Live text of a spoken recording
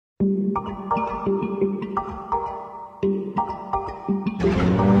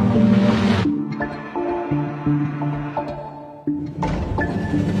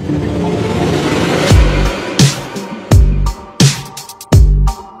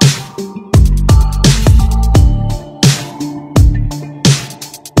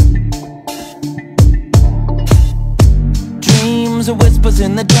Dreams are whispers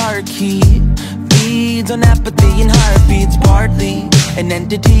in the dark. He feeds on apathy and heartbeats, partly an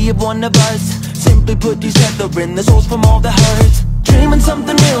entity of one of us. Simply put, he's tethering the souls from all the hurts. Dreaming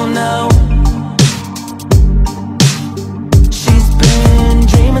something real now. She's been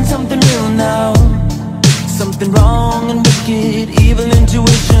dreaming something real now. Something wrong and wicked, evil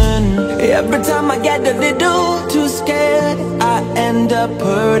intuition. Every time I get a little too scared, I end up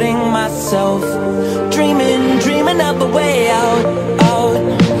hurting myself. Dreaming of a way out,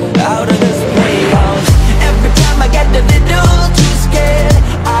 out of this playhouse. Every time I get a little too scared,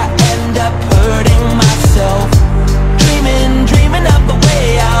 I end up hurting myself. Dreaming of a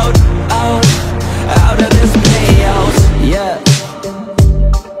way out, out of this playhouse. Yeah.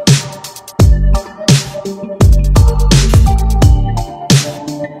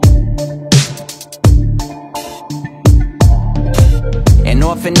 An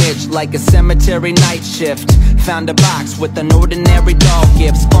orphanage like a cemetery night shift. Found a box with unordinary doll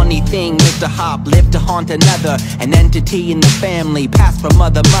gifts. Funny thing, Mr. Hopp lived to haunt another, an entity in the family passed from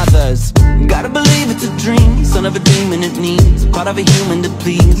other mothers. Gotta believe it's a dream, son of a demon it needs, part of a human to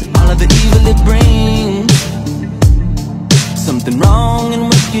please all of the evil it brings. Something wrong and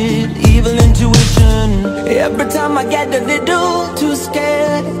wicked, evil intuition. Every time I get a little too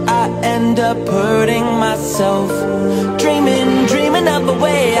scared, I end up hurting myself. Dreaming of a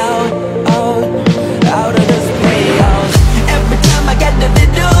way out, out of this playhouse. Every time I get a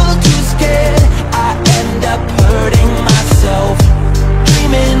little too scared, I end up hurting myself.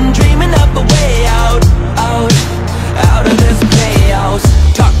 Dreaming of a way out, out of this playhouse.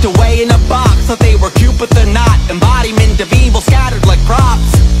 Tucked away in a box, so they were cute but they're not. Embodiment of evil scattered like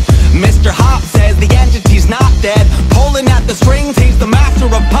crops. Mr. Hopp says the entity's not dead. Pulling at the strings, he's the master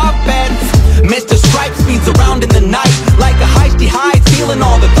of puppets. Mr. Stripe speeds around in the night like a heisty hide, stealing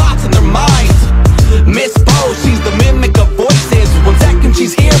all the thoughts in their minds. Miss Bo, she's the mimic of voices. 1 second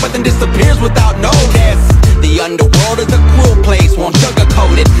she's here but then disappears without notice. The underworld is a cruel place, won't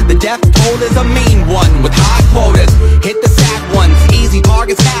sugarcoat it. The death toll is a mean one with high quotas.